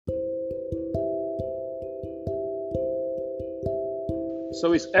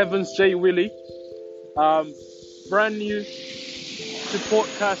So it's Evans J. Willie. Um, Brand new to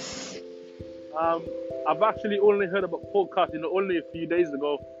podcasts. Um, I've actually only heard about podcasting only a few days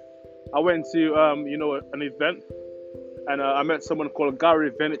ago. I went to an event and I met someone called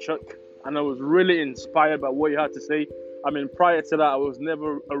Gary Vaynerchuk, and I was really inspired by what he had to say. I mean, prior to that, I was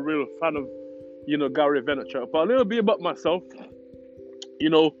never a real fan of Gary Vaynerchuk. But a little bit about myself.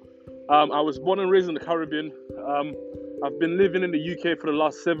 I was born and raised in the Caribbean. I've been living in the UK for the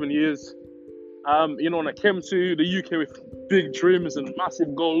last 7 years. When I came to the UK with big dreams and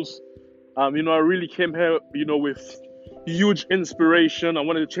massive goals, I really came here, with huge inspiration. I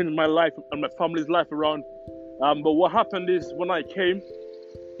wanted to change my life and my family's life around. But what happened is when I came,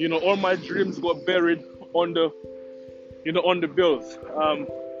 all my dreams got buried on the bills.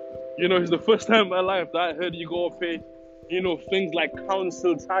 It's the first time in my life that I heard you go pay, things like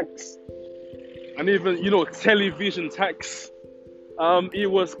council tax and even, television tax. It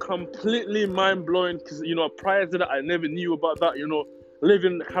was completely mind-blowing because, prior to that, I never knew about that.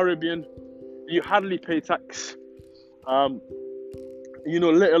 Living in the Caribbean, you hardly pay tax. Let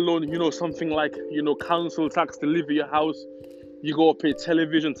alone, something like, council tax to live in your house. You go pay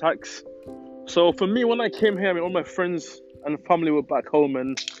television tax. So for me, when I came here, all my friends and family were back home.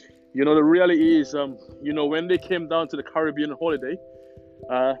 And, the reality is, when they came down to the Caribbean holiday,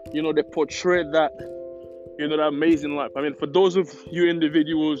 they portrayed that, that amazing life. I mean, for those of you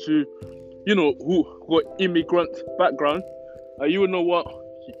individuals who got immigrant background, you would know what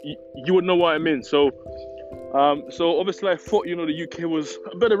I mean. So obviously I thought, the UK was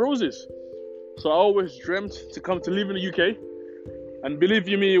a bed of roses. So I always dreamt to come to live in the UK. And believe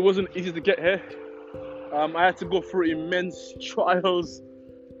you me, it wasn't easy to get here. I had to go through immense trials.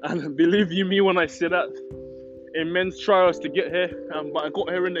 And believe you me when I say that, immense trials to get here. But I got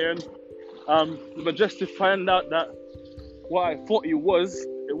here in the end. But just to find out that what I thought it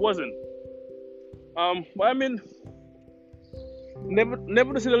wasn't. But I mean,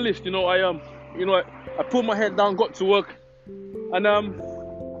 never to say the least. I put my head down, got to work, and I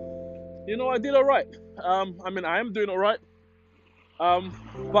did all right. I am doing all right.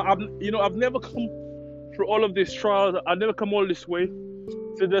 But I've never come through all of these trials. I've never come all this way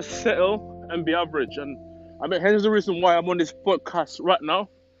to just settle and be average. And hence the reason why I'm on this podcast right now.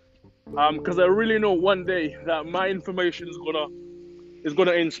 Because I really know one day that my information is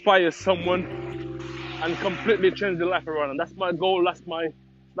gonna inspire someone and completely change their life around. And that's my goal.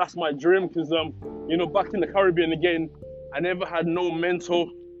 That's my dream. Because back in the Caribbean again, I never had no mentor.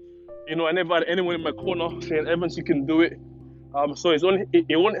 I never had anyone in my corner saying, "Evans, you can do it." So it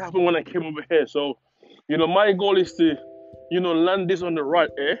only happened when I came over here. So my goal is to land this on the right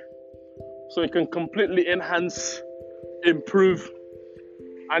air, so it can completely enhance, improve,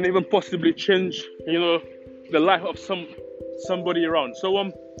 and even possibly change, the life of somebody around. So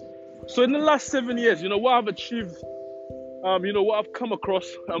in the last 7 years, what I've achieved, what I've come across,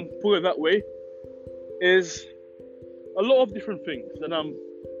 put it that way, is a lot of different things. And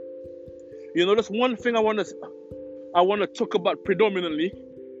that's one thing I want to talk about predominantly.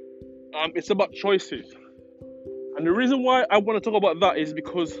 It's about choices. And the reason why I want to talk about that is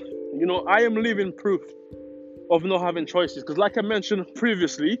because, I am living proof of not having choices. Because like I mentioned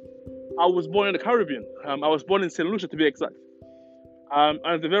previously, I was born in the Caribbean. I was born in St. Lucia to be exact.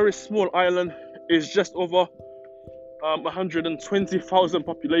 And the very small island is just over 120,000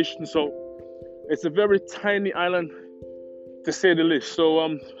 population. So it's a very tiny island, to say the least. So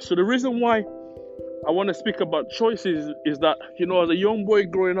the reason why I want to speak about choices is that, as a young boy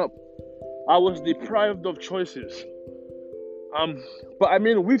growing up, I was deprived of choices. But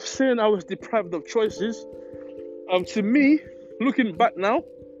with saying I was deprived of choices, to me, looking back now,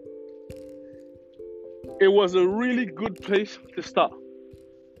 it was a really good place to start.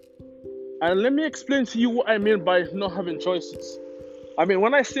 And let me explain to you what I mean by not having choices.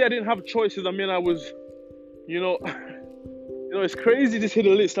 When I say I didn't have choices, I was, it's crazy to say the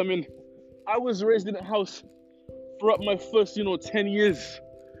least. I was raised in a house throughout my first, 10 years.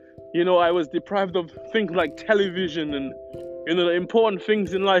 I was deprived of things like television and, the important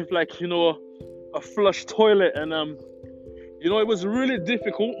things in life, like, a flush toilet. And, it was really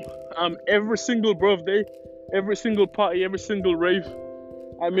difficult. Every single birthday, every single party, every single rave.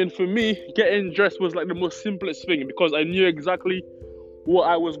 For me, getting dressed was like the most simplest thing because I knew exactly what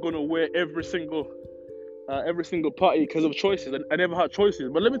I was going to wear every single party because of choices. And I never had choices.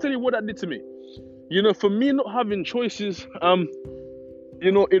 But let me tell you what that did to me. For me not having choices,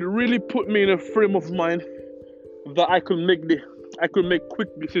 it really put me in a frame of mind that I could make quick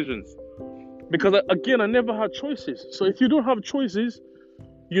decisions. Because again, I never had choices. So if you don't have choices,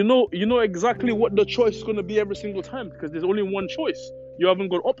 you know exactly what the choice is going to be every single time because there's only one choice. You haven't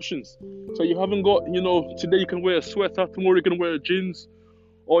got options. So you haven't got, today you can wear a sweater, tomorrow you can wear jeans,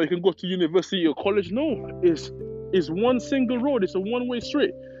 or you can go to university or college. No, it's one single road. It's a one-way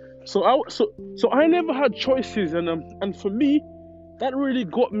street. So I never had choices, and for me, that really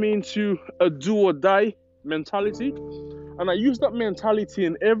got me into a do or die mentality. And I use that mentality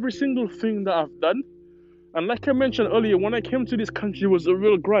in every single thing that I've done. And like I mentioned earlier, when I came to this country, it was a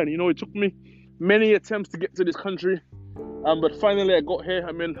real grind. It took me many attempts to get to this country. But finally I got here.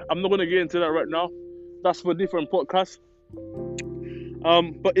 I mean, I'm not going to get into that right now. That's for a different podcast.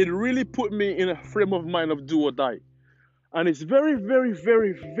 But it really put me in a frame of mind of do or die. And it's very, very,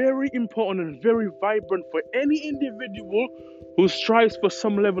 very, very important and very vibrant for any individual who strives for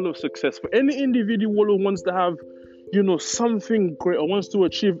some level of success, for any individual who wants to have, something great or wants to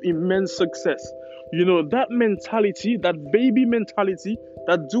achieve immense success. That mentality, that baby mentality,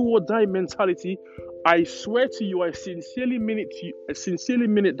 that do or die mentality, I swear to you, I sincerely mean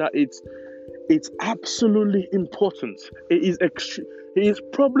it that it's absolutely important. It is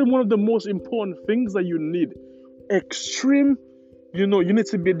probably one of the most important things that you need. Extreme, you need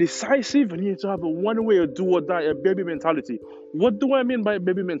to be decisive, and you need to have a one-way or do or die, a baby mentality. What do I mean by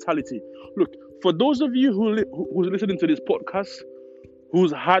baby mentality? Look, for those of you who's listening to this podcast,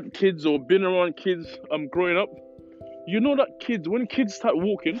 who's had kids or been around kids growing up, that when kids start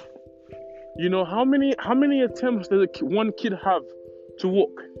walking, how many attempts does one kid have to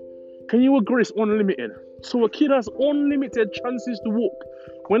walk? Can you agree it's unlimited? So a kid has unlimited chances to walk.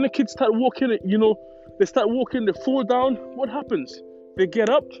 When the kids start walking, they start walking, they fall down, what happens? They get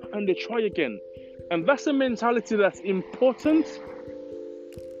up and they try again. And that's a mentality that's important.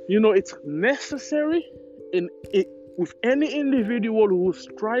 It's necessary with any individual who's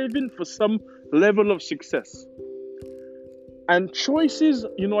striving for some level of success. And choices,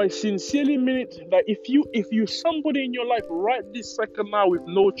 I sincerely mean it, that if you somebody in your life right this second now with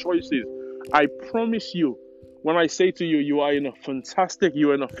no choices, I promise you, when I say to you, you are in a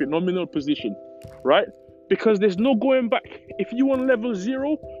phenomenal position, right? Because there's no going back. If you on level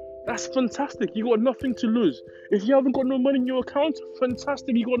 0, that's fantastic. You got nothing to lose. If you haven't got no money in your account,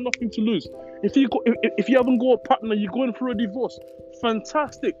 fantastic. You got nothing to lose. If you haven't got a partner, you're going through a divorce,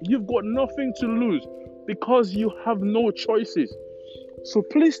 fantastic. You've got nothing to lose because you have no choices. So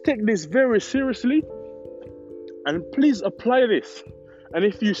please take this very seriously and please apply this. And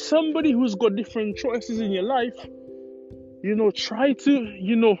if you're somebody who's got different choices in your life, try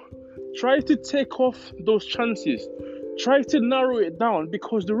to take off those chances. Try to narrow it down,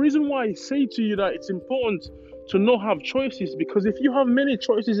 because the reason why I say to you that it's important to not have choices, because if you have many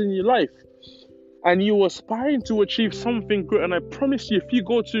choices in your life and you're aspiring to achieve something great, and I promise you,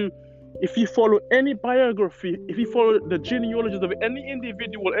 if you follow any biography, if you follow the genealogies of any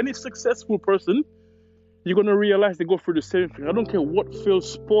individual, any successful person, you're going to realize they go through the same thing. I don't care what field,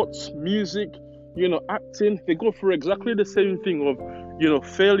 sports, music, acting, they go through exactly the same thing of,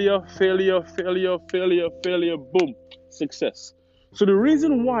 failure, boom, success. So the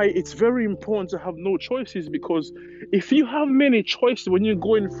reason why it's very important to have no choices, because if you have many choices when you're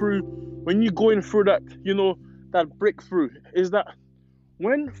going through that, that breakthrough, is that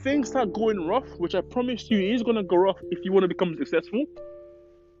when things start going rough, which I promise you is going to go rough if you want to become successful,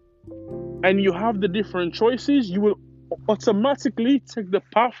 and you have the different choices, you will automatically take the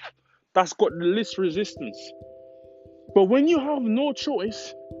path that's got the least resistance. But when you have no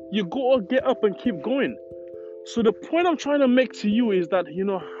choice, you gotta get up and keep going. So the point I'm trying to make to you is that,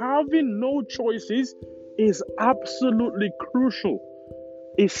 having no choices is absolutely crucial.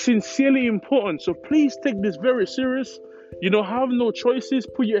 It's sincerely important. So please take this very serious. Have no choices,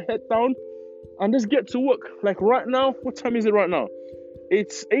 put your head down and just get to work. Like right now, what time is it right now?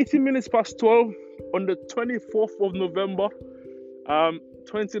 It's 18 minutes past 12 on the 24th of November,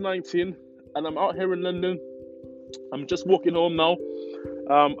 2019, and I'm out here in London. I'm just walking home now.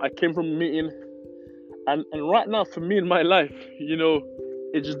 I came from a meeting, and right now for me in my life,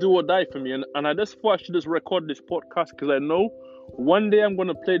 it's just do or die for me. And I just thought I should just record this podcast, because I know one day I'm going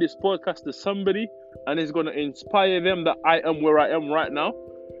to play this podcast to somebody and it's going to inspire them that I am where I am right now.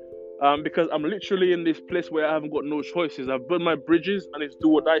 Because I'm literally in this place where I haven't got no choices. I've burned my bridges and it's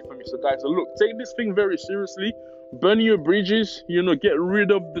do or die for me. So guys, look, take this thing very seriously. Burn your bridges, get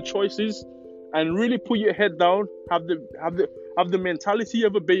rid of the choices and really put your head down. Have the mentality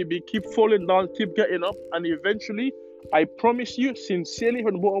of a baby. Keep falling down, keep getting up, and eventually, I promise you, sincerely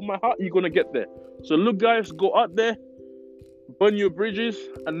from the bottom of my heart, you're going to get there. So look guys, go out there, burn your bridges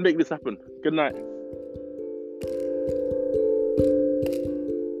and make this happen. Good night.